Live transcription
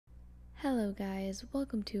Hello, guys.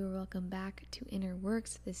 Welcome to or welcome back to Inner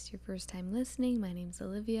Works. If this is your first time listening, my name's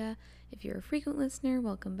Olivia. If you're a frequent listener,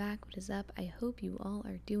 welcome back. What is up? I hope you all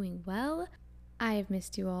are doing well. I have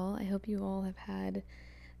missed you all. I hope you all have had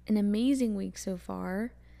an amazing week so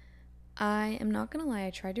far. I am not gonna lie,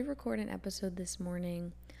 I tried to record an episode this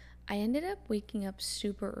morning. I ended up waking up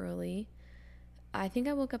super early. I think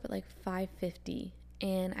I woke up at like 5:50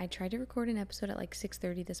 and I tried to record an episode at like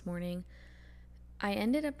 6:30 this morning. I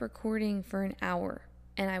ended up recording for an hour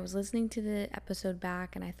and I was listening to the episode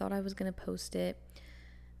back and I thought I was going to post it,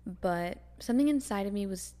 but something inside of me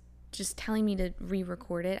was just telling me to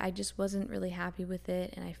re-record it. I just wasn't really happy with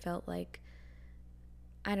it and I felt like,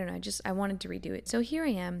 I don't know, I wanted to redo it. So here I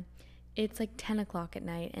am. It's like 10 o'clock at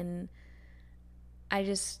night and I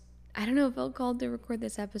don't know, felt called to record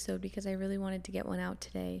this episode because I really wanted to get one out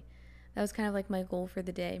today. That was kind of like my goal for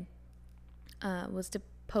the day, was to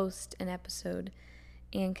post an episode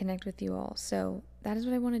and connect with you all. So that is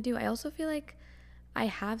what I want to do. I also feel like I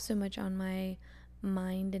have so much on my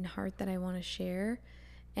mind and heart that I want to share,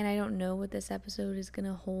 and I don't know what this episode is going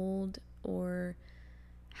to hold or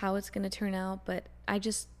how it's going to turn out, but I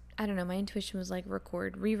don't know, my intuition was like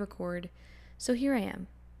re-record. So here I am.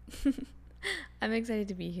 I'm excited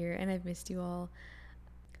to be here and I've missed you all.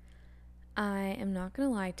 I am not going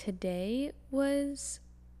to lie, today was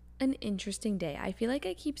an interesting day. I feel like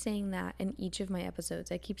I keep saying that in each of my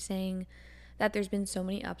episodes. I keep saying that there's been so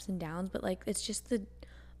many ups and downs, but like it's just the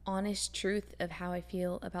honest truth of how I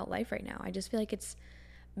feel about life right now. I just feel like it's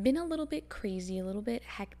been a little bit crazy, a little bit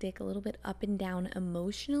hectic, a little bit up and down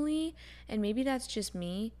emotionally, and maybe that's just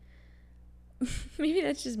me. Maybe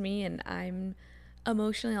that's just me and I'm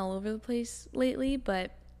emotionally all over the place lately,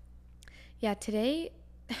 but yeah, today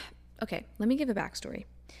okay, let me give a backstory.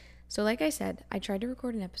 So like I said, I tried to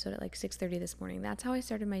record an episode at like 6:30 this morning. That's how I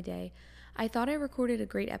started my day. I thought I recorded a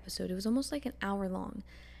great episode. It was almost like an hour long.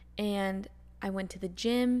 And I went to the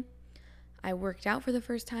gym. I worked out for the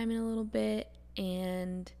first time in a little bit,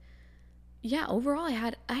 and yeah, overall I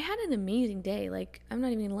had an amazing day. Like, I'm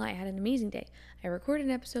not even going to lie, I had an amazing day. I recorded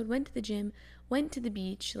an episode, went to the gym, went to the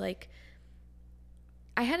beach. Like,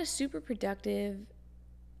 I had a super productive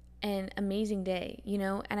and amazing day, you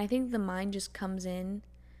know? And I think the mind just comes in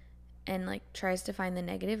and like tries to find the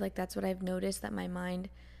negative. Like, that's what I've noticed that my mind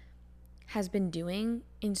has been doing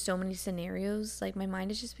in so many scenarios. Like, my mind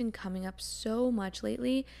has just been coming up so much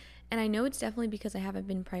lately, and I know it's definitely because I haven't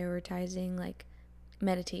been prioritizing like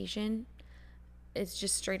meditation. It's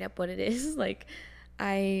just straight up what it is. Like,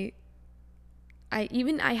 I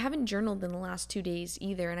I haven't journaled in the last 2 days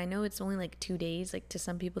either, and I know it's only like 2 days. Like, to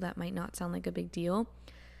some people that might not sound like a big deal,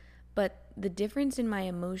 but the difference in my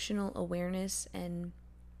emotional awareness and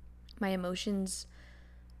my emotions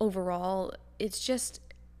overall, it's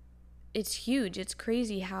huge. It's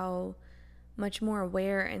crazy how much more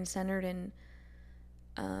aware and centered and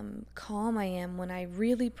calm I am when I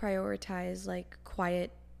really prioritize like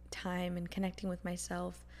quiet time and connecting with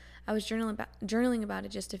myself. I was journaling about it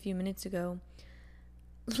just a few minutes ago.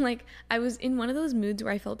 Like, I was in one of those moods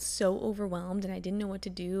where I felt so overwhelmed and I didn't know what to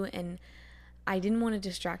do, and I didn't want to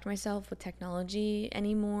distract myself with technology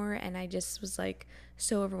anymore, and I just was like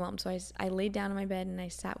so overwhelmed. So I laid down in my bed and I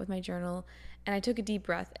sat with my journal and I took a deep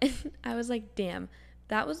breath and I was like, damn,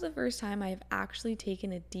 that was the first time I've actually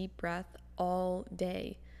taken a deep breath all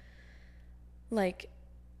day. Like,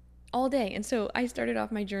 all day. And so I started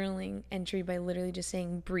off my journaling entry by literally just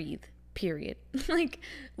saying breathe, period. Like,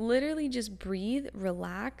 literally just breathe,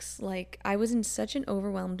 relax. Like, I was in such an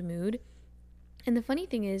overwhelmed mood. And the funny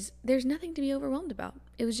thing is, there's nothing to be overwhelmed about.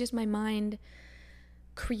 It was just my mind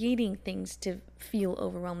creating things to feel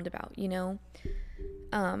overwhelmed about, you know?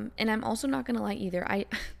 And I'm also not going to lie either.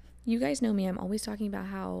 You guys know me, I'm always talking about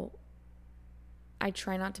how I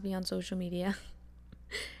try not to be on social media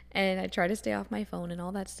and I try to stay off my phone and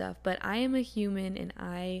all that stuff. But I am a human and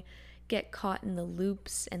I get caught in the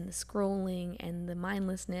loops and the scrolling and the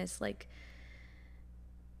mindlessness. Like,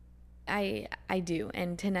 I do.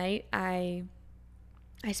 And tonight I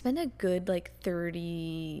spend a good like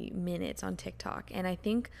 30 minutes on TikTok. And I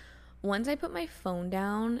think once I put my phone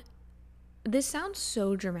down, this sounds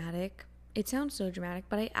so dramatic. It sounds so dramatic,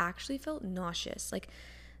 but I actually felt nauseous. Like,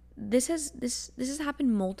 this has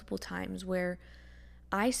happened multiple times where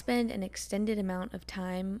I spend an extended amount of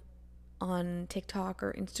time on TikTok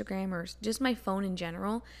or Instagram or just my phone in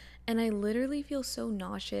general, and I literally feel so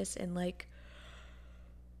nauseous and like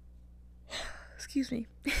excuse me.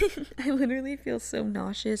 I literally feel so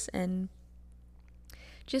nauseous and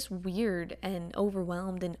just weird and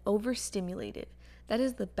overwhelmed and overstimulated. That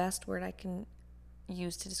is the best word I can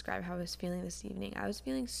use to describe how I was feeling this evening. I was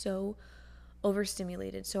feeling so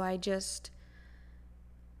overstimulated. So I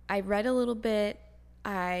read a little bit,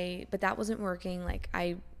 but that wasn't working. Like,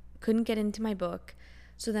 I couldn't get into my book.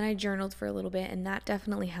 So then I journaled for a little bit, and that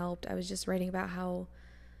definitely helped. I was just writing about how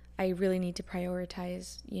I really need to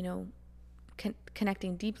prioritize,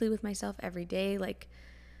 connecting deeply with myself every day. Like,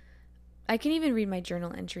 I can even read my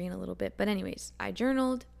journal entry in a little bit. But anyways, I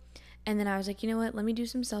journaled, and then I was like, you know what? Let me do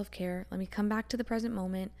some self-care. Let me come back to the present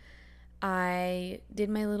moment. I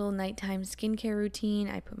did my little nighttime skincare routine.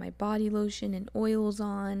 I put my body lotion and oils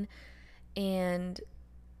on. And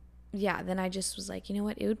yeah, then I just was like, you know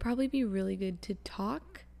what? It would probably be really good to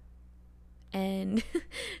talk and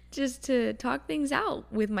just to talk things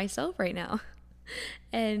out with myself right now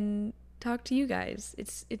and talk to you guys.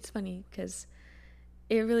 It's funny because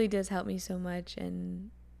it really does help me so much.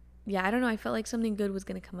 And yeah, I don't know. I felt like something good was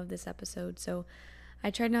going to come of this episode. So I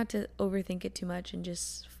tried not to overthink it too much and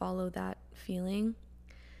just follow that feeling.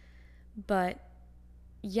 But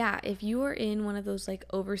yeah, if you are in one of those like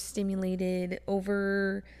overstimulated,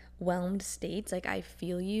 overwhelmed states, like I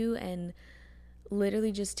feel you, and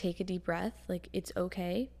literally just take a deep breath. Like, it's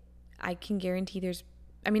okay. I can guarantee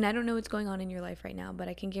I don't know what's going on in your life right now, but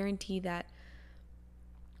I can guarantee that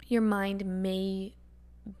your mind may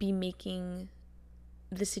be making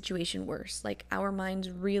the situation worse. Like, our minds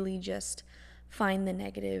really just find the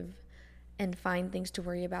negative and find things to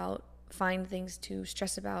worry about, find things to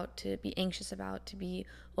stress about, to be anxious about, to be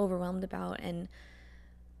overwhelmed about. And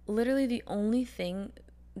literally the only thing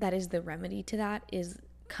that is the remedy to that is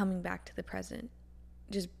coming back to the present,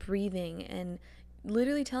 just breathing and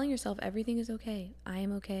literally telling yourself everything is okay. I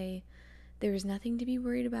am okay. There is nothing to be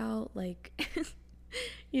worried about. Like,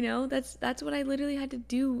 that's what I literally had to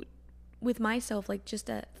do with myself. Like, just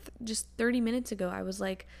 30 minutes ago, I was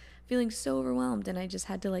like feeling so overwhelmed, and I just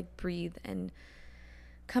had to like breathe and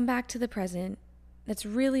come back to the present. That's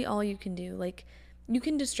really all you can do. Like, you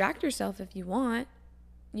can distract yourself if you want.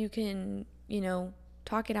 You can,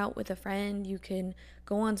 talk it out with a friend. You can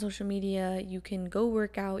go on social media. You can go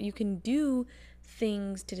work out. You can do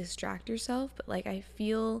things to distract yourself. But like, I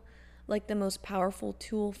feel like the most powerful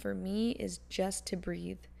tool for me is just to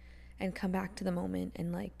breathe and come back to the moment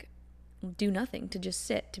and like do nothing, to just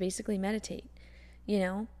sit, to basically meditate,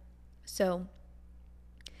 So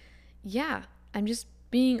yeah, I'm just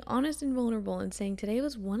being honest and vulnerable and saying today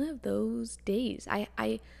was one of those days.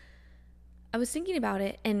 I was thinking about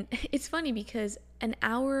it, and it's funny because an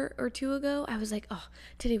hour or two ago, I was like, oh,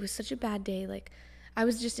 today was such a bad day. Like, I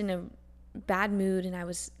was just in a bad mood, and I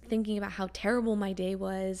was thinking about how terrible my day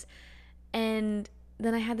was. And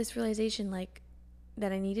then I had this realization, like,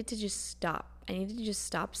 that I needed to just stop. I needed to just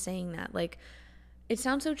stop saying that. Like, it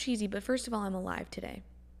sounds so cheesy, but first of all, I'm alive today.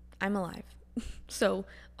 I'm alive. So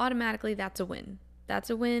automatically that's a win. That's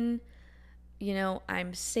a win.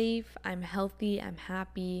 I'm safe, I'm healthy, I'm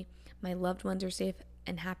happy. My loved ones are safe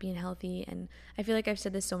and happy and healthy. And I feel like I've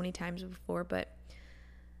said this so many times before, but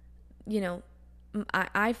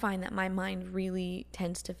I find that my mind really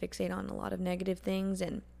tends to fixate on a lot of negative things.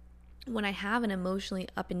 And when I have an emotionally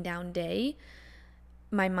up and down day,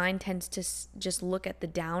 my mind tends to just look at the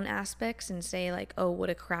down aspects and say like, oh, what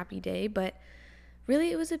a crappy day. But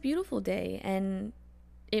really, it was a beautiful day. And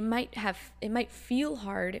it might feel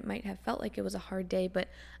hard. It might have felt like it was a hard day, but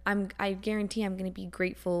I guarantee I'm going to be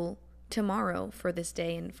grateful tomorrow for this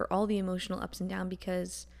day and for all the emotional ups and downs,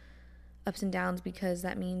 because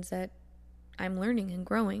that means that I'm learning and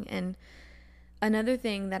growing. And another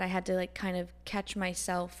thing that I had to like kind of catch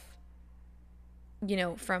myself,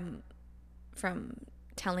 from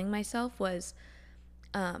telling myself was,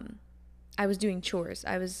 I was doing chores.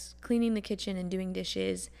 I was cleaning the kitchen and doing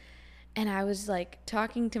dishes. And I was like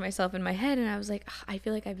talking to myself in my head, and I was like, I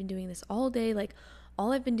feel like I've been doing this all day. Like,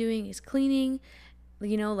 all I've been doing is cleaning,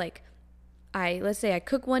 like let's say I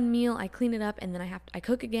cook one meal, I clean it up, and then I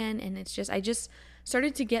cook again. And I just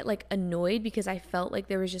started to get like annoyed because I felt like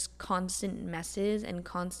there was just constant messes and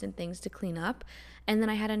constant things to clean up. And then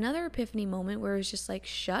I had another epiphany moment where it was just like,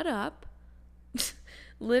 shut up.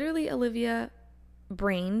 Literally, Olivia,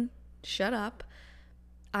 brain, shut up.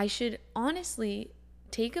 I should honestly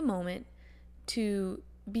take a moment to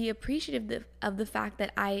be appreciative of the fact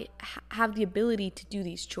that I have the ability to do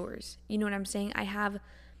these chores. You know what I'm saying? I have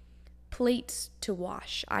plates to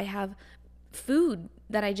wash. I have food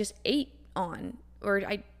that I just ate on,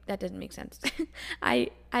 that doesn't make sense. I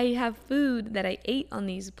have food that I ate on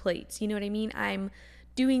these plates. You know what I mean? I'm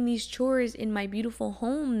doing these chores in my beautiful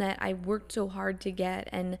home that I worked so hard to get.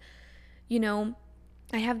 And,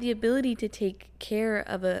 I have the ability to take care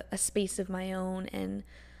of a space of my own, and,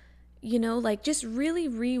 like just really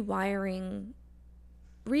rewiring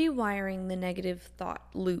rewiring the negative thought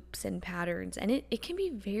loops and patterns. And it can be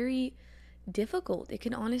very difficult. It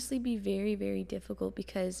can honestly be very, very difficult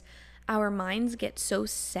because our minds get so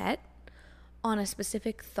set on a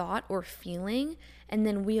specific thought or feeling, and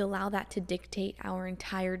then we allow that to dictate our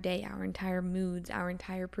entire day, our entire moods, our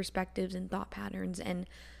entire perspectives and thought patterns. And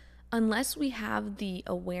unless we have the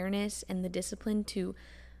awareness and the discipline to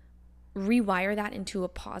rewire that into a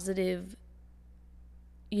positive,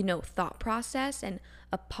 thought process and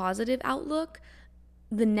a positive outlook,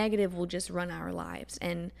 the negative will just run our lives.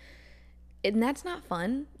 And that's not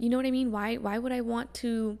fun. You know what I mean? Why would I want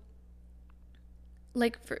to,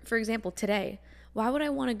 like, for example, today, why would I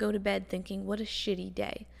want to go to bed thinking, what a shitty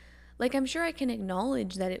day? Like, I'm sure I can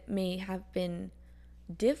acknowledge that it may have been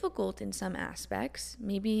difficult in some aspects.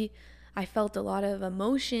 Maybe I felt a lot of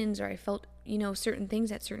emotions, or I felt, certain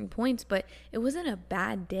things at certain points, but it wasn't a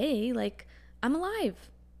bad day. Like, I'm alive.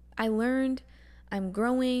 I learned, I'm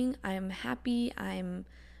growing, I'm happy, I'm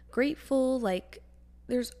grateful. Like,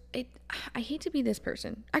 I hate to be this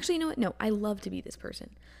person. Actually, you know what? No, I love to be this person.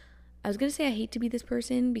 I was going to say I hate to be this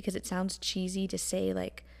person because it sounds cheesy to say,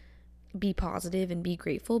 like, be positive and be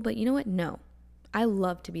grateful. But you know what? No, I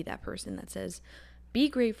love to be that person that says, be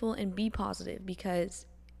grateful and be positive, because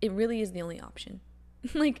it really is the only option.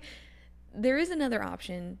 Like, there is another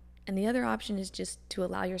option, and the other option is just to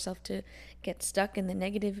allow yourself to get stuck in the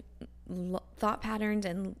negative thought patterns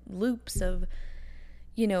and loops of,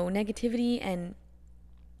 negativity, and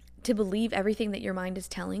to believe everything that your mind is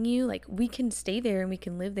telling you. Like, we can stay there and we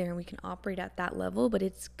can live there and we can operate at that level, but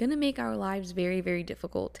it's going to make our lives very, very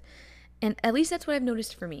difficult. And at least that's what I've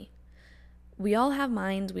noticed for me. We all have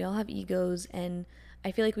minds, we all have egos, and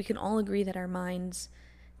I feel like we can all agree that our minds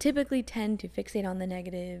typically tend to fixate on the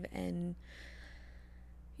negative and,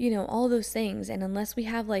 all those things. And unless we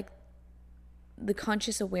have, like, the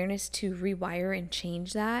conscious awareness to rewire and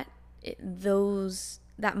change that,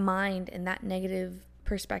 that mind and that negative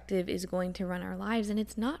perspective is going to run our lives, and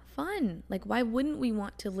it's not fun. Like, why wouldn't we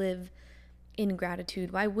want to live in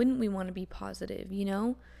gratitude? Why wouldn't we want to be positive,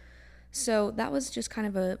 So that was just kind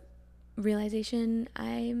of a realization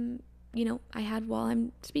I had while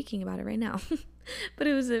I'm speaking about it right now. But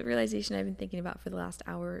it was a realization I've been thinking about for the last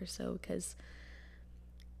hour or so, because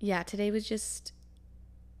today was just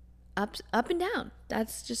up and down.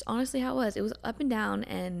 That's just honestly how it was. It was up and down,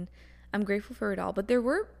 and I'm grateful for it all. But there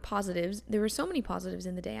were positives. There were so many positives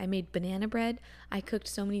in the day. I made banana bread. I cooked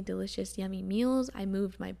so many delicious, yummy meals. I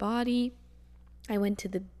moved my body. I went to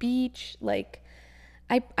the beach. Like,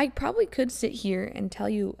 I probably could sit here and tell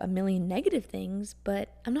you a million negative things, but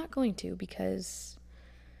I'm not going to, because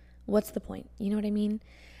what's the point? You know what I mean?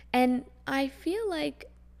 And I feel like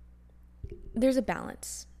there's a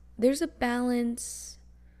balance. There's a balance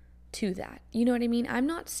to that. You know what I mean? I'm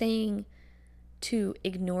not saying to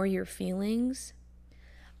ignore your feelings,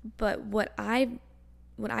 but what I've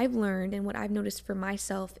learned and what I've noticed for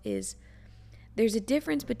myself is there's a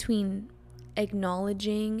difference between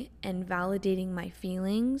acknowledging and validating my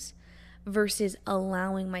feelings versus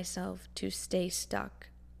allowing myself to stay stuck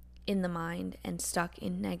in the mind and stuck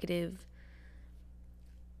in negative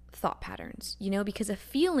thought patterns, because a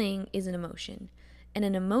feeling is an emotion, and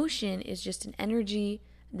an emotion is just an energy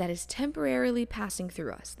that is temporarily passing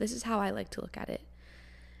through us. This is how I like to look at it.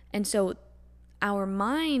 And so our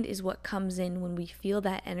mind is what comes in when we feel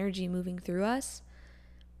that energy moving through us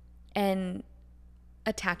and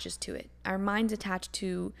attaches to it. Our mind's attached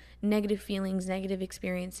to negative feelings, negative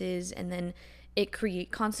experiences, and then it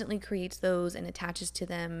constantly creates those and attaches to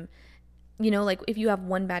them. Like, if you have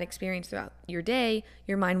one bad experience throughout your day,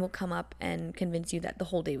 your mind will come up and convince you that the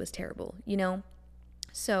whole day was terrible,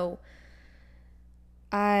 So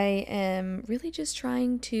I am really just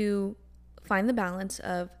trying to find the balance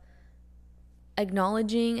of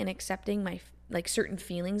acknowledging and accepting my, like, certain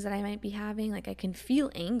feelings that I might be having. Like, I can feel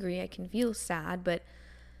angry, I can feel sad, but,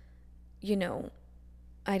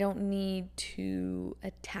 I don't need to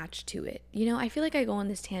attach to it. I feel like I go on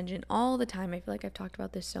this tangent all the time. I feel like I've talked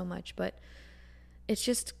about this so much, but it's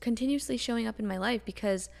just continuously showing up in my life,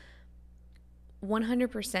 because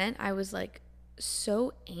 100% I was, like,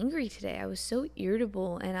 so angry today. I was so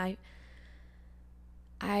irritable, and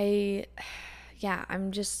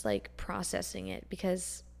I'm just, like, processing it,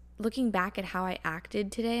 because looking back at how I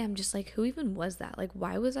acted today, I'm just like, who even was that? Like,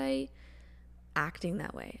 why was I acting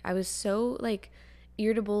that way? I was so, like,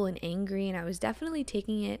 irritable and angry, and I was definitely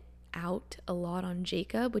taking it out a lot on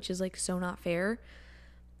Jacob, which is, like, so not fair.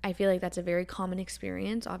 I feel like that's a very common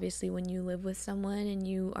experience. Obviously, when you live with someone and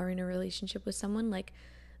you are in a relationship with someone, like,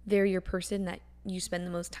 they're your person that you spend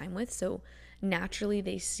the most time with, so naturally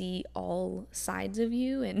they see all sides of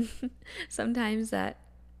you, and sometimes that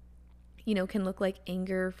can look like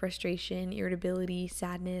anger, frustration, irritability,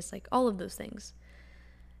 sadness, like all of those things.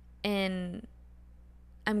 And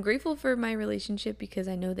I'm grateful for my relationship because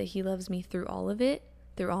I know that he loves me through all of it,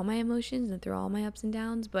 through all my emotions and through all my ups and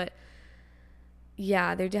downs. But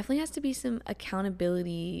yeah, there definitely has to be some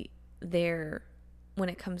accountability there when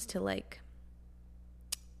it comes to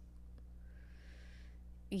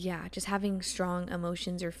just having strong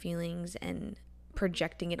emotions or feelings and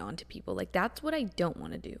projecting it onto people. Like, that's what I don't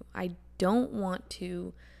want to do. I don't want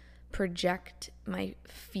to project my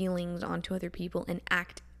feelings onto other people and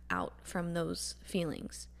act out from those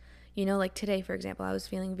feelings. Like today, for example, I was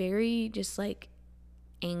feeling very just like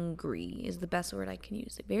angry is the best word I can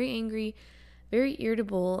use. Like very angry, very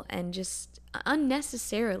irritable, and just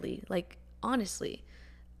unnecessarily, like honestly,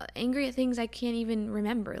 angry at things I can't even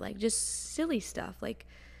remember, like just silly stuff, like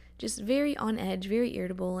just very on edge, very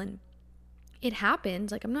irritable. And it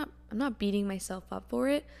happens. Like I'm not beating myself up for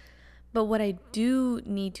it, but what I do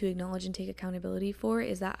need to acknowledge and take accountability for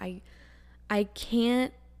is that I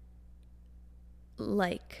can't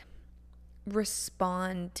like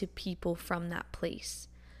respond to people from that place.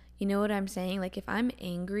 You know what I'm saying? Like if I'm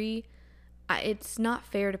angry, it's not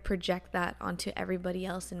fair to project that onto everybody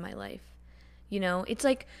else in my life. It's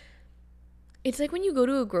like when you go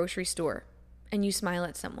to a grocery store and you smile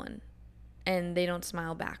at someone and they don't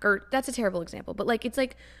smile back. Or that's a terrible example, but like it's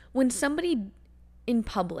like when somebody in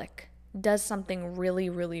public does something really,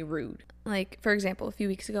 really rude. Like, for example, a few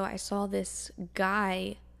weeks ago, I saw this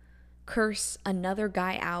guy curse another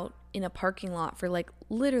guy out in a parking lot for like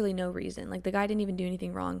literally no reason. Like the guy didn't even do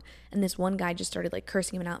anything wrong. And this one guy just started like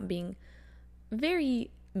cursing him out and being very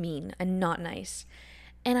mean and not nice.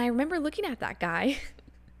 And I remember looking at that guy.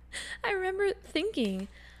 I remember thinking,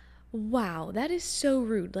 wow, that is so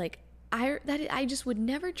rude. Like I just would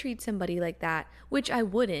never treat somebody like that, which I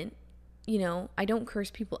wouldn't. I don't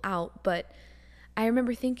curse people out, but I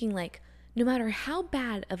remember thinking like, no matter how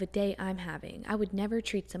bad of a day I'm having, I would never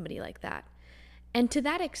treat somebody like that. And to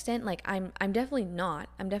that extent, like I'm definitely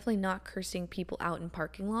not cursing people out in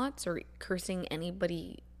parking lots or cursing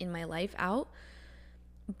anybody in my life out.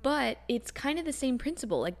 But it's kind of the same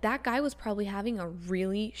principle. Like that guy was probably having a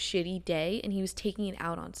really shitty day and he was taking it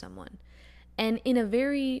out on someone. And in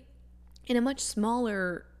a much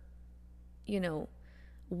smaller,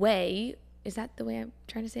 way, is that the way I'm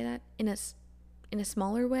trying to say that? In a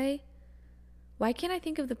smaller way? Why can't I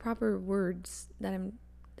think of the proper words that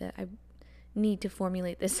I need to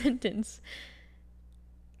formulate this sentence?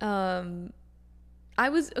 This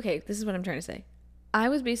is what I'm trying to say. I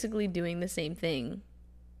was basically doing the same thing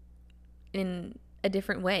in a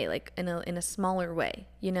different way, like in a smaller way,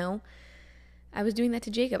 I was doing that to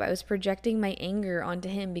Jacob. I was projecting my anger onto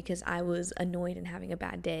him because I was annoyed and having a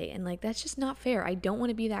bad day. And like, that's just not fair. I don't want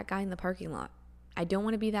to be that guy in the parking lot. I don't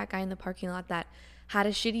want to be that guy in the parking lot that had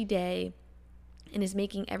a shitty day and is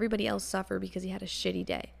making everybody else suffer because he had a shitty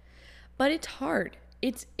day. But it's hard.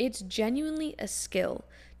 It's genuinely a skill.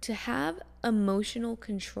 To have emotional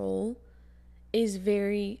control is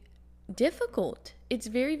very difficult. It's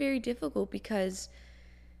very, very difficult because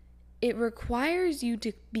it requires you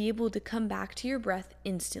to be able to come back to your breath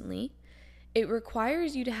instantly. It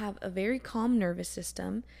requires you to have a very calm nervous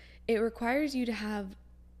system. It requires you to have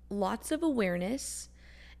lots of awareness.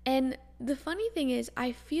 And the funny thing is,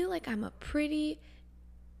 I feel like I'm a pretty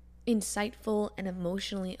insightful and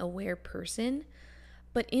emotionally aware person.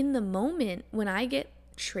 But in the moment, when I get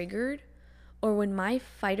triggered or when my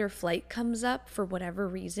fight or flight comes up for whatever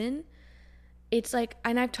reason, it's like,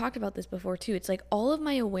 and I've talked about this before too, it's like all of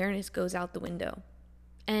my awareness goes out the window.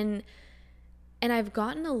 And I've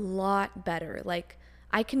gotten a lot better. Like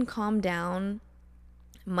I can calm down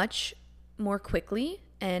much more quickly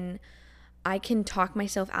and I can talk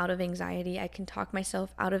myself out of anxiety. I can talk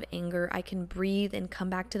myself out of anger. I can breathe and come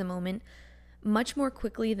back to the moment much more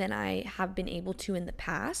quickly than I have been able to in the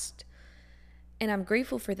past. And I'm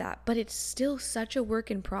grateful for that, but it's still such a work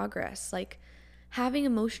in progress. Like having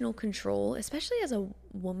emotional control, especially as a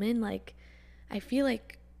woman, like I feel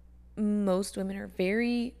like most women are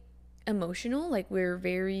very emotional. Like we're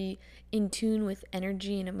very in tune with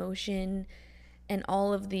energy and emotion and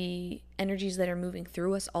all of the energies that are moving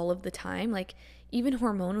through us all of the time. Like even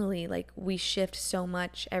hormonally, like we shift so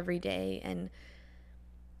much every day. And,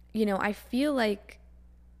 I feel like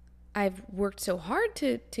I've worked so hard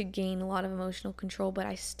to gain a lot of emotional control, but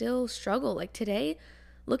I still struggle. Like today,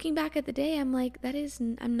 looking back at the day, I'm like,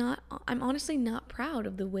 I'm honestly not proud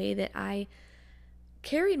of the way that I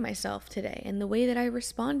carried myself today and the way that I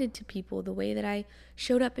responded to people, the way that I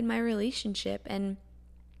showed up in my relationship. And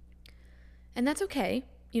that's okay.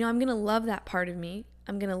 I'm going to love that part of me.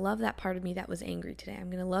 I'm going to love that part of me that was angry today. I'm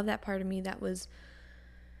going to love that part of me that was,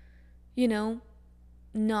 you know,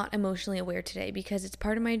 not emotionally aware today, because it's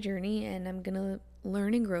part of my journey and I'm going to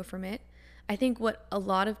learn and grow from it. I think what a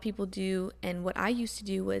lot of people do, and what I used to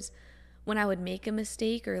do, was when I would make a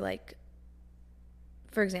mistake, or like,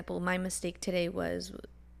 for example, my mistake today was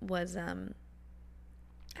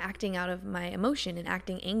acting out of my emotion and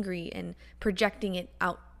acting angry and projecting it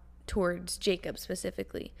out towards Jacob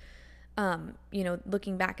specifically.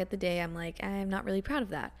 Looking back at the day, I'm like, I'm not really proud of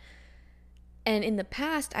that. And in the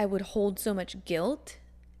past, I would hold so much guilt,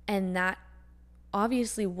 and that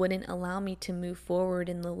obviously wouldn't allow me to move forward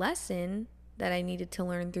in the lesson that I needed to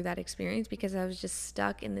learn through that experience, because I was just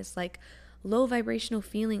stuck in this like low vibrational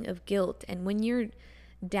feeling of guilt. And when you're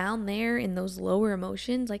down there in those lower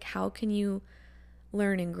emotions, like, how can you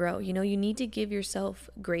learn and grow? You need to give yourself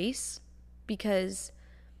grace, because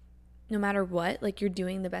no matter what, like, you're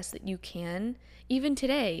doing the best that you can. Even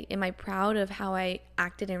today, am I proud of how I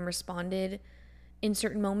acted and responded in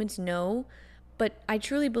certain moments? No. But I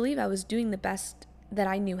truly believe I was doing the best that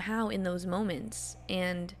I knew how in those moments.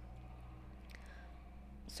 And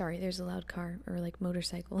sorry, there's a loud car or like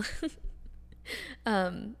motorcycle.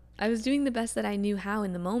 I was doing the best that I knew how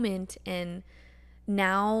in the moment. And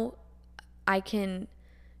now I can,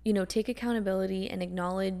 take accountability and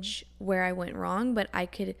acknowledge where I went wrong, but I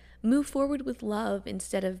could move forward with love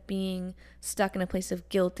instead of being stuck in a place of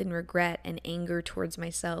guilt and regret and anger towards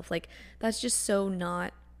myself. Like, that's just so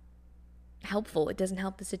not helpful. It doesn't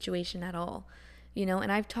help the situation at all,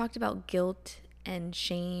 and I've talked about guilt and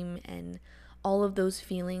shame and all of those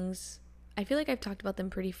feelings. I feel like I've talked about them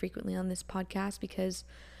pretty frequently on this podcast, because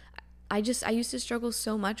I used to struggle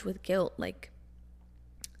so much with guilt. Like,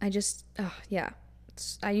 I used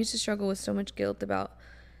to struggle with so much guilt about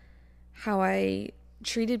how I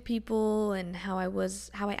treated people and how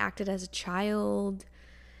I acted as a child.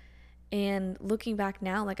 And looking back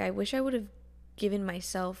now, like, I wish I would have given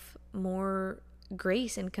myself more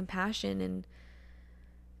grace and compassion. And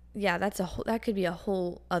yeah, that could be a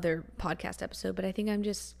whole other podcast episode, but I think I'm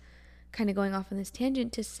just kind of going off on this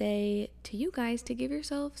tangent to say to you guys to give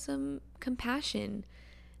yourself some compassion.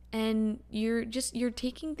 And you're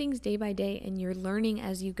taking things day by day, and you're learning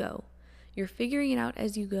as you go. You're figuring it out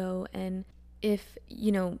as you go. And if,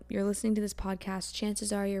 you're listening to this podcast,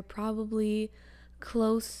 chances are you're probably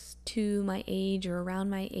close to my age or around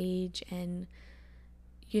my age. And,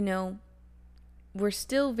 we're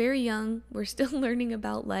still very young. We're still learning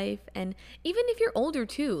about life. And even if you're older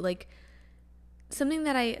too, like,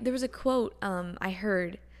 there was a quote I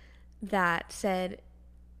heard that said,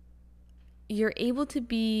 you're able to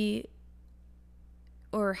be,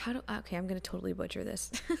 I'm going to totally butcher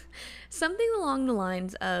this. Something along the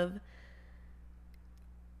lines of,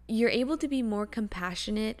 you're able to be more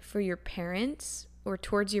compassionate for your parents or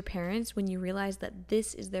towards your parents when you realize that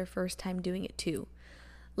this is their first time doing it too.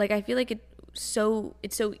 Like, I feel like it's so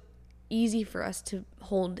easy for us to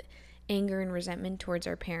hold anger and resentment towards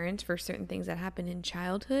our parents for certain things that happened in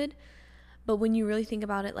childhood. But when you really think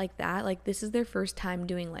about it like that, like, this is their first time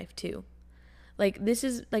doing life too. Like, this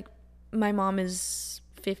is, like, my mom is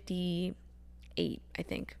 58, I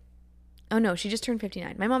think. Oh no, she just turned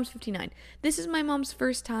 59. My mom's 59. This is my mom's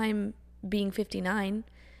first time being 59.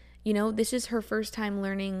 This is her first time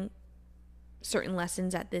learning certain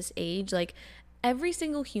lessons at this age. Like, every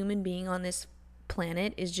single human being on this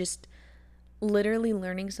planet is just literally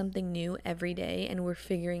learning something new every day, and we're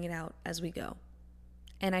figuring it out as we go.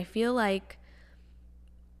 And I feel like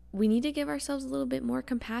we need to give ourselves a little bit more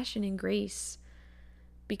compassion and grace,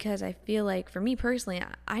 because I feel like, for me personally,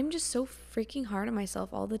 I'm just so freaking hard on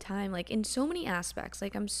myself all the time, like, in so many aspects.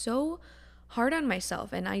 Like, I'm so hard on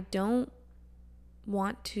myself, and I don't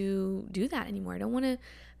want to do that anymore. I don't want to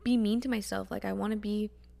be mean to myself. Like, I want to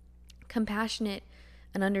be compassionate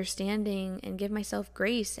and understanding and give myself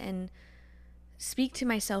grace and speak to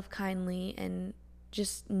myself kindly, and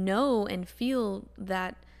just know and feel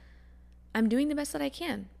that I'm doing the best that I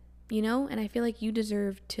can, and I feel like you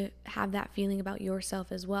deserve to have that feeling about yourself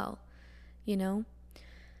as well,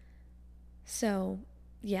 So,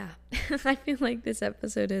 yeah, I feel like this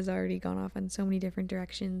episode has already gone off on so many different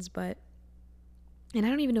directions, and I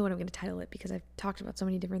don't even know what I'm going to title it, because I've talked about so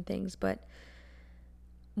many different things. But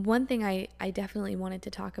one thing I definitely wanted to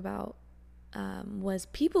talk about was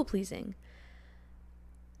people pleasing.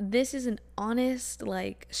 This is an honest,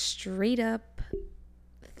 like, straight up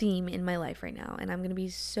theme in my life right now. And I'm going to be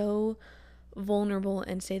so vulnerable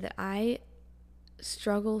and say that I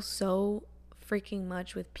struggle so freaking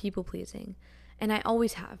much with people pleasing. And I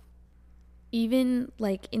always have. Even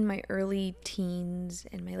like in my early teens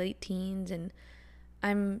and my late teens, and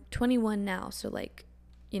I'm 21 now. So like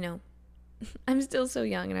you know, I'm still so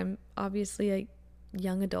young and I'm obviously a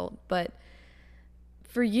young adult, but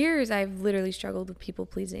for years I've literally struggled with people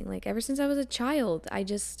pleasing. Like ever since I was a child, I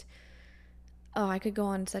could go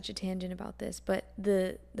on such a tangent about this, but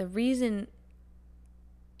the reason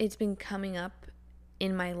it's been coming up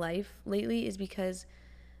in my life lately is because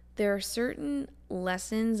there are certain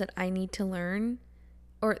lessons that I need to learn,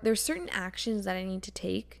 or there's certain actions that I need to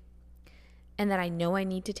take and that I know I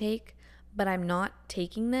need to take, but I'm not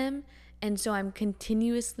taking them. And so I'm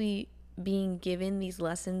continuously being given these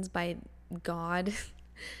lessons by God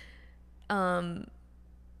in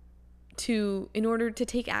order to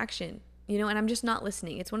take action, and I'm just not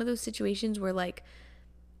listening. It's one of those situations where like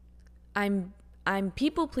I'm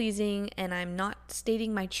people pleasing and I'm not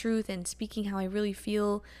stating my truth and speaking how I really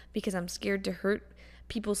feel because I'm scared to hurt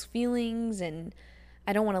people's feelings and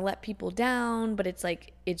I don't want to let people down, but it's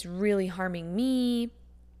like it's really harming me.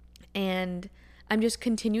 And I'm just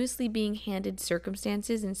continuously being handed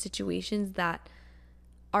circumstances and situations that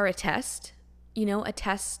are a test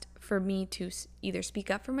for me to either speak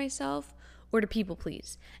up for myself or to people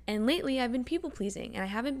please. And lately I've been people pleasing and I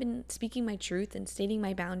haven't been speaking my truth and stating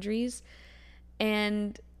my boundaries.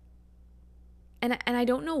 And I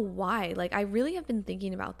don't know why. Like I really have been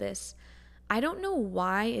thinking about this. I don't know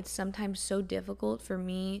why it's sometimes so difficult for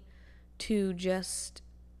me to just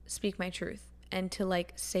speak my truth and to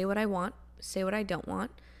like say what I want, say what I don't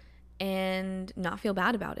want, and not feel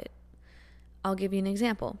bad about it. I'll give you an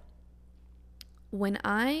example. When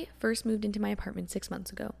I first moved into my apartment 6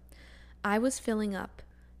 months ago, I was filling up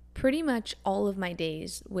pretty much all of my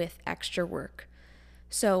days with extra work.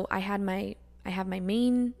 So I have my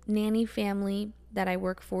main nanny family that I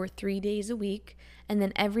work for 3 days a week. And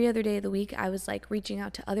then every other day of the week, I was like reaching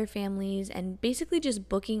out to other families and basically just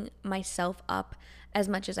booking myself up as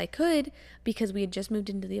much as I could because we had just moved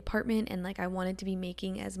into the apartment and like I wanted to be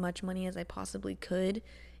making as much money as I possibly could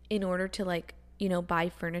in order to like, buy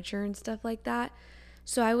furniture and stuff like that.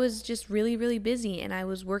 So I was just really, really busy and I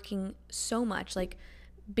was working so much, like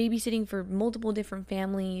babysitting for multiple different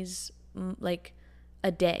families, like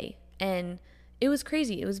a day. And it was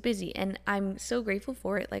crazy. It was busy. And I'm so grateful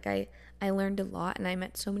for it. Like I learned a lot and I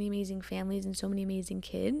met so many amazing families and so many amazing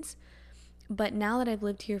kids. But now that I've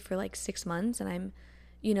lived here for like 6 months and I'm,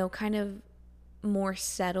 kind of more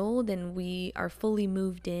settled and we are fully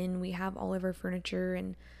moved in, we have all of our furniture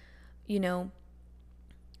and,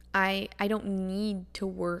 I don't need to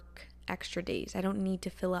work extra days. I don't need to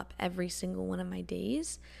fill up every single one of my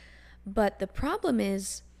days. But the problem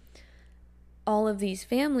is all of these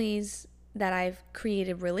families that I've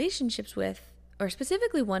created relationships with, or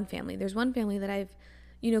specifically one family. There's one family that I've,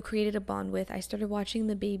 created a bond with. I started watching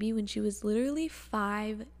the baby when she was literally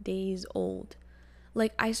 5 days old.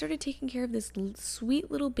 Like I started taking care of this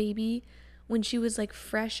sweet little baby when she was like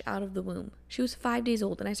fresh out of the womb. She was 5 days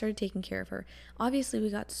old and I started taking care of her. Obviously we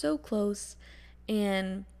got so close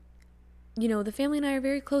and, the family and I are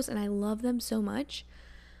very close and I love them so much.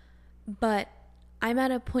 But I'm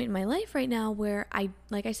at a point in my life right now where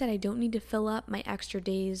like I said, I don't need to fill up my extra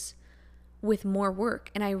days with more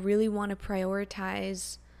work. And I really want to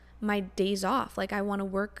prioritize my days off. Like I want to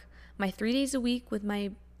work my 3 days a week with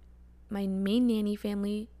my main nanny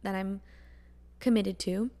family that I'm committed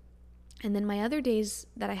to. And then my other days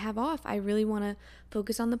that I have off, I really want to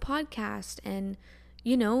focus on the podcast and,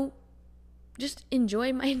 just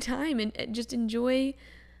enjoy my time and just enjoy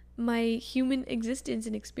my human existence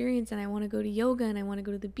and experience. And I want to go to yoga and I want to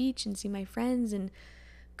go to the beach and see my friends and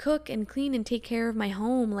cook and clean and take care of my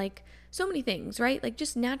home. Like so many things, right? Like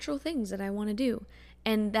just natural things that I want to do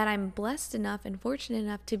and that I'm blessed enough and fortunate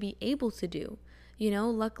enough to be able to do.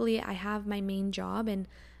 Luckily I have my main job and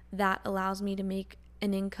that allows me to make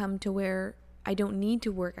an income to where I don't need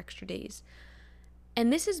to work extra days.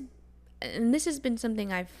 And this has been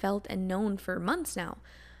something I've felt and known for months now.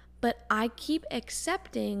 But I keep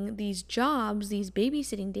accepting these jobs, these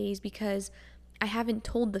babysitting days, because I haven't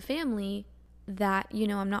told the family that,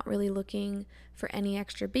 I'm not really looking for any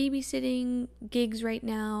extra babysitting gigs right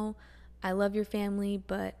now. I love your family,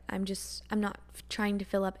 but I'm not trying to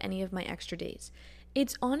fill up any of my extra days.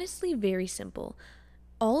 It's honestly very simple.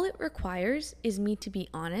 All it requires is me to be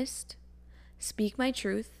honest, speak my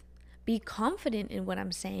truth, be confident in what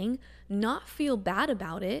I'm saying, not feel bad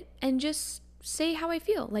about it, and just say how I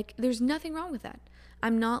feel. Like there's nothing wrong with that.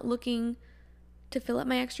 I'm not looking to fill up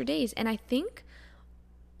my extra days. And I think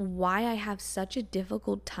why I have such a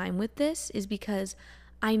difficult time with this is because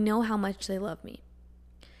I know how much they love me.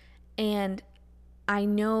 And I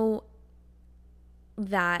know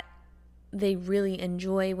that they really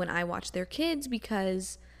enjoy when I watch their kids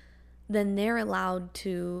because then they're allowed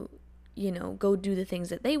to go do the things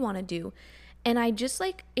that they want to do. And I just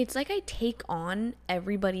like, it's like I take on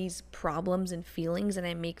everybody's problems and feelings and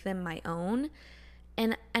I make them my own.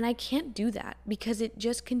 And I can't do that because it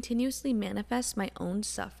just continuously manifests my own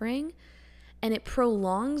suffering, and it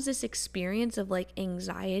prolongs this experience of like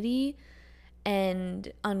anxiety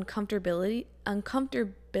and uncomfortability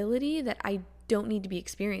that I don't need to be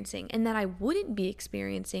experiencing, and that I wouldn't be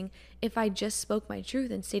experiencing if I just spoke my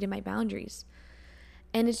truth and stated my boundaries.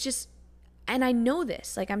 And it's just, and I know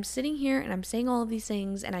this, like I'm sitting here and I'm saying all of these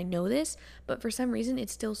things and I know this, but for some reason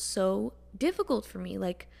it's still so difficult for me.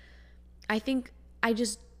 Like I think I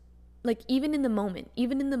just, like even in the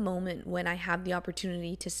moment when I have the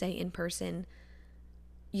opportunity to say in person,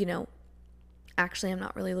 actually I'm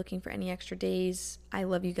not really looking for any extra days. I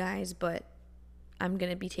love you guys, but I'm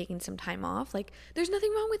going to be taking some time off. Like there's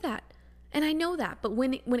nothing wrong with that. And I know that, but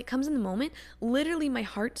when it comes in the moment, literally my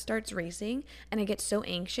heart starts racing and I get so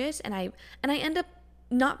anxious and I end up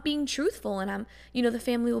not being truthful. And I'm, the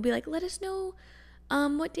family will be like, let us know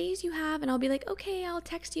what days you have. And I'll be like, okay, I'll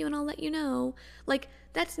text you and I'll let you know. Like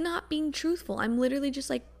that's not being truthful. I'm literally just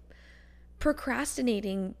like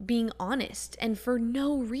procrastinating being honest, and for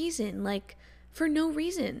no reason.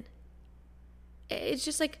 It's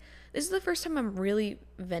just like, this is the first time I'm really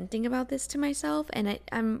venting about this to myself, and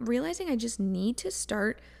I'm realizing I just need to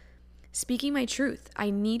start speaking my truth.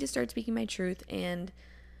 And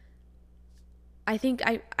I think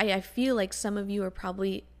I feel like some of you are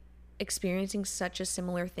probably experiencing such a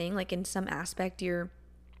similar thing. Like in some aspect, you're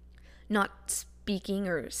not speaking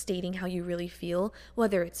or stating how you really feel,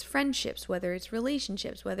 whether it's friendships, whether it's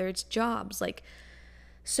relationships, whether it's jobs. Like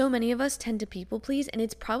so many of us tend to people please, and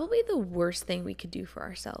it's probably the worst thing we could do for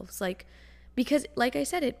ourselves. Like, because like I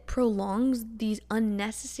said, it prolongs these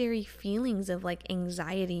unnecessary feelings of like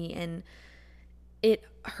anxiety, and it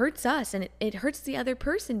hurts us and it hurts the other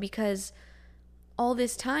person, because all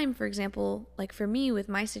this time, for example, like for me with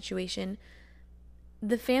my situation,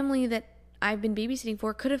 the family that I've been babysitting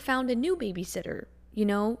for could have found a new babysitter.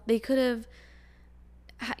 They could have,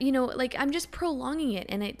 like I'm just prolonging it,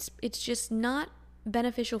 and it's just not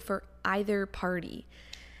beneficial for either party.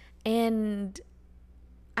 And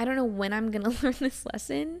I don't know when I'm gonna learn this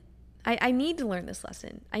lesson. I need to learn this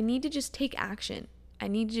lesson. I need to just take action. I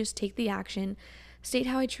need to just take the action, state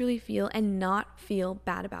how I truly feel, and not feel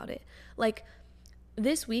bad about it. Like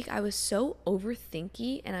this week I was so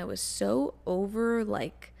overthinky, and I was so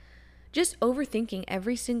just overthinking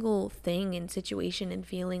every single thing and situation, and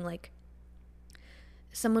feeling like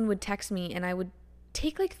someone would text me and I would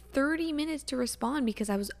take like 30 minutes to respond because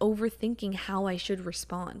I was overthinking how I should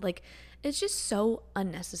respond. Like it's just so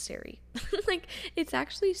unnecessary. Like it's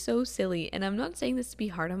actually so silly, and I'm not saying this to be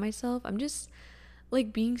hard on myself. I'm just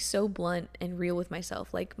like being so blunt and real with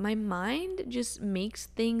myself. Like my mind just makes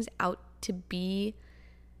things out to be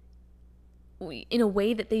in a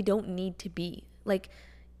way that they don't need to be. Like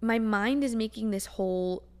my mind is making this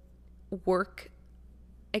whole work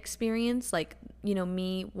experience, like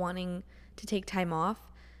me wanting to take time off,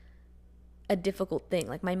 a difficult thing.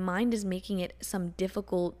 Like my mind is making it some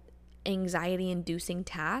difficult, anxiety inducing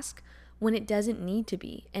task when it doesn't need to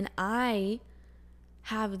be. And I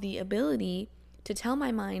have the ability to tell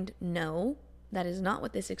my mind, no, that is not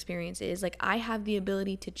what this experience is. Like I have the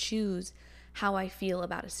ability to choose how I feel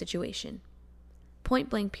about a situation. Point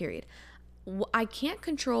blank, period. I can't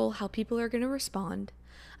control how people are going to respond.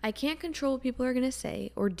 I can't control what people are going to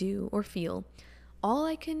say or do or feel. All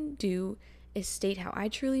I can do is state how I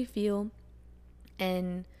truly feel,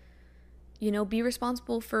 and, be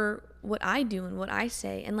responsible for what I do and what I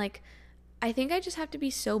say. And like, I think I just have to be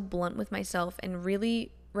so blunt with myself and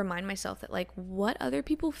really remind myself that like what other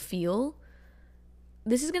people feel,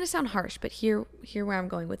 this is going to sound harsh, but here where I'm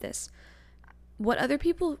going with this. What other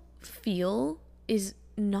people feel is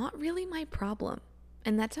not really my problem.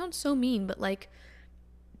 And that sounds so mean, but like,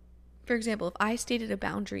 for example, if I stated a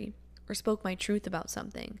boundary or spoke my truth about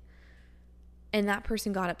something and that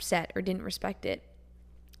person got upset or didn't respect it,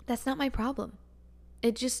 that's not my problem.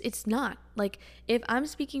 It's not. Like, if I'm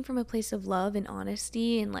speaking from a place of love and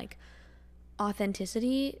honesty and like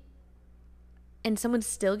authenticity, and someone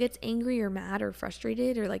still gets angry or mad or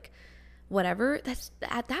frustrated or like whatever, that's,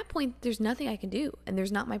 at that point, there's nothing I can do, and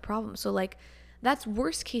there's not my problem. So like, that's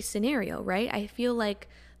worst case scenario, right? I feel like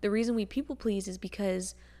the reason we people please is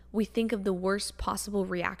because we think of the worst possible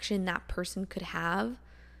reaction that person could have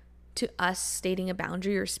to us stating a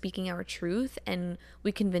boundary or speaking our truth, and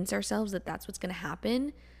we convince ourselves that that's what's going to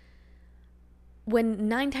happen, when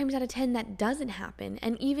 9 times out of 10 that doesn't happen.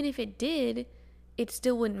 And even if it did, it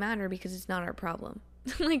still wouldn't matter because it's not our problem.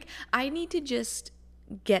 Like, I need to just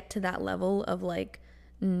get to that level of like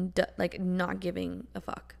like not giving a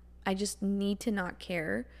fuck. I just need to not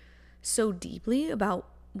care so deeply about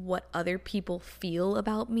what other people feel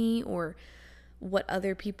about me or what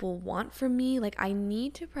other people want from me. Like, I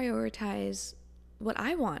need to prioritize what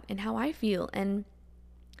I want and how I feel. And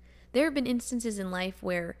there have been instances in life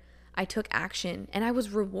where I took action and I was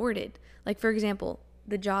rewarded. Like, for example,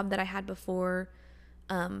 the job that I had before,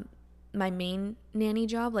 my main nanny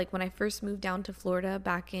job, like when I first moved down to Florida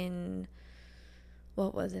back in,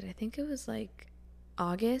 what was it? I think it was like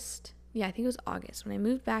August. Yeah, I think it was August. When I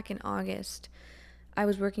moved back in August, I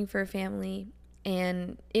was working for a family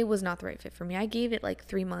and it was not the right fit for me. I gave it like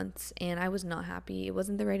 3 months and I was not happy. It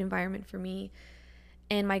wasn't the right environment for me.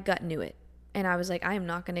 And my gut knew it. And I was like, I am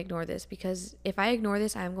not going to ignore this, because if I ignore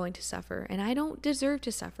this, I am going to suffer. And I don't deserve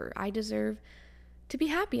to suffer. I deserve to be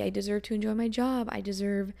happy. I deserve to enjoy my job. I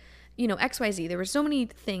deserve, XYZ. There were so many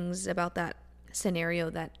things about that scenario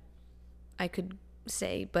that I could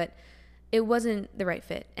say, but it wasn't the right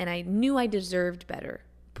fit. And I knew I deserved better.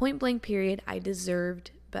 Point blank period. I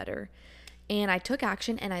deserved better. And I took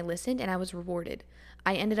action and I listened and I was rewarded.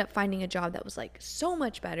 I ended up finding a job that was like so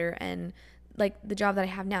much better, and like the job that I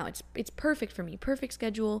have now, it's perfect for me. Perfect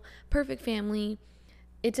schedule, perfect family.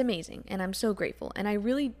 It's amazing and I'm so grateful. And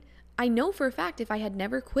I know for a fact if I had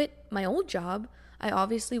never quit my old job, I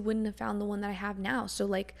obviously wouldn't have found the one that I have now. So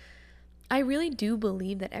like, I really do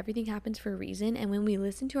believe that everything happens for a reason, and when we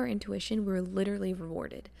listen to our intuition, we're literally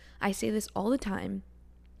rewarded. I say this all the time,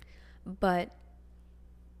 but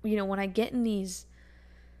when I get in these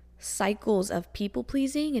cycles of people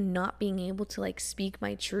pleasing and not being able to like speak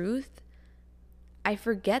my truth, I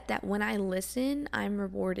forget that when I listen, I'm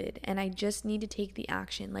rewarded, and I just need to take the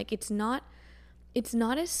action. Like, it's not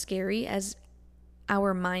as scary as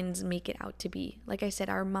our minds make it out to be. Like I said,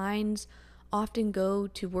 our minds often go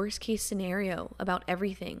to worst case scenario about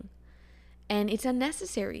everything, and it's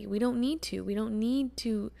unnecessary. We don't need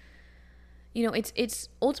to. It's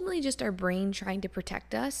ultimately just our brain trying to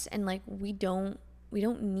protect us, and like we don't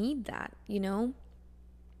need that.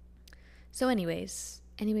 So anyways,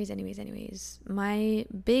 my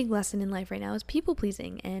big lesson in life right now is people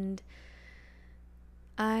pleasing, and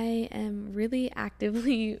I am really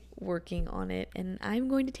actively working on it, and I'm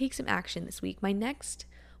going to take some action this week. My next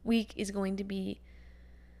week is going to be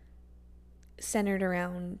centered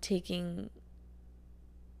around taking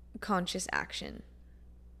conscious action.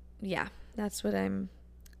 Yeah, that's what I'm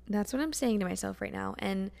saying to myself right now.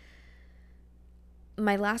 And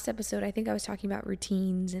my last episode, I think I was talking about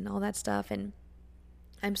routines and all that stuff, and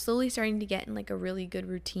I'm slowly starting to get in like a really good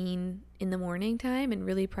routine in the morning time and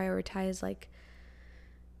really prioritize like,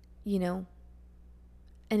 an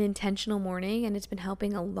intentional morning, and it's been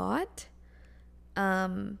helping a lot.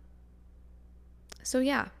 So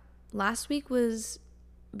yeah, last week was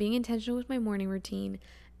being intentional with my morning routine,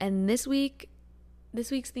 and this week's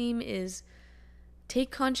theme is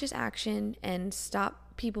take conscious action and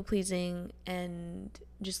stop people pleasing and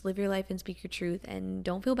just live your life and speak your truth, and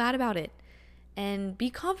don't feel bad about it. And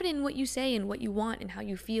be confident in what you say and what you want and how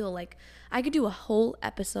you feel. Like, I could do a whole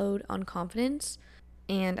episode on confidence,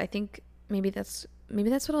 and I think maybe that's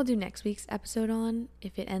what I'll do next week's episode on,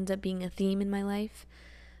 if it ends up being a theme in my life.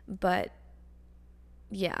 But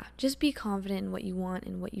yeah, just be confident in what you want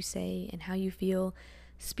and what you say and how you feel.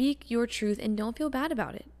 Speak your truth and don't feel bad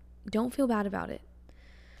about it.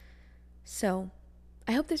 So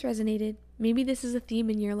I hope this resonated. Maybe this is a theme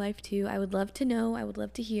in your life too. I would love to know. I would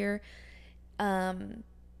love to hear.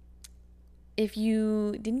 If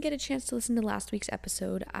you didn't get a chance to listen to last week's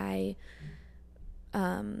episode, I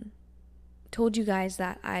told you guys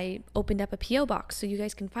that I opened up a P.O. box, so you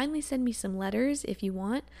guys can finally send me some letters if you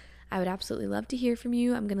want. I would absolutely love to hear from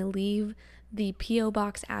you. I'm going to leave the P.O.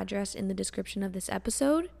 box address in the description of this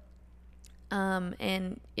episode.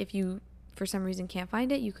 And if you, for some reason, can't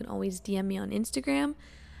find it, you can always DM me on Instagram.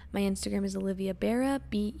 My Instagram is Olivia Beira.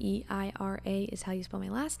 Beira is how you spell my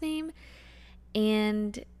last name.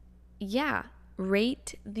 And yeah,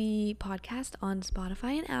 rate the podcast on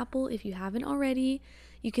Spotify and Apple if you haven't already.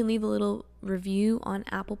 You can leave a little review on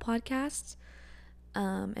Apple Podcasts,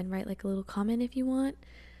 and write like a little comment if you want.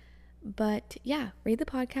 But yeah, rate the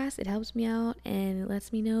podcast. It helps me out and it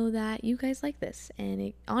lets me know that you guys like this. And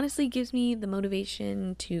it honestly gives me the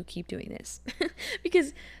motivation to keep doing this.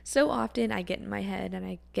 Because so often I get in my head and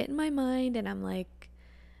I get in my mind and I'm like,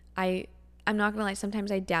 I'm not gonna lie,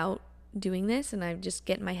 sometimes I doubt doing this and I just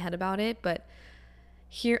get in my head about it. But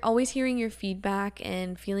always hearing your feedback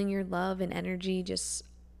and feeling your love and energy just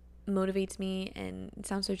motivates me, and it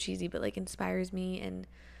sounds so cheesy, but like inspires me. And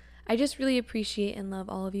I just really appreciate and love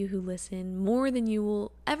all of you who listen more than you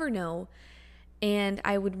will ever know. And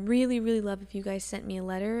I would really, really love if you guys sent me a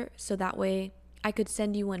letter so that way I could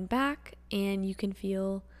send you one back and you can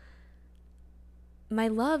feel my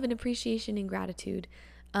love and appreciation and gratitude.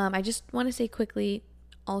 I just want to say quickly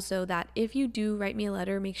also that if you do write me a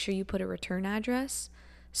letter, make sure you put a return address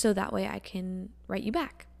so that way I can write you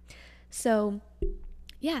back. So,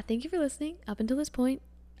 yeah, thank you for listening up until this point.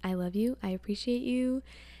 I love you. I appreciate you.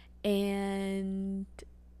 And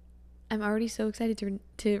I'm already so excited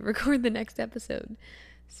to record the next episode.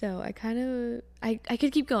 So I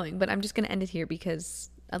could keep going, but I'm just going to end it here because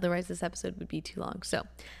otherwise this episode would be too long. So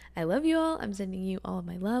I love you all. I'm sending you all of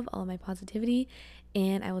my love, all of my positivity,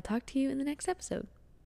 and I will talk to you in the next episode.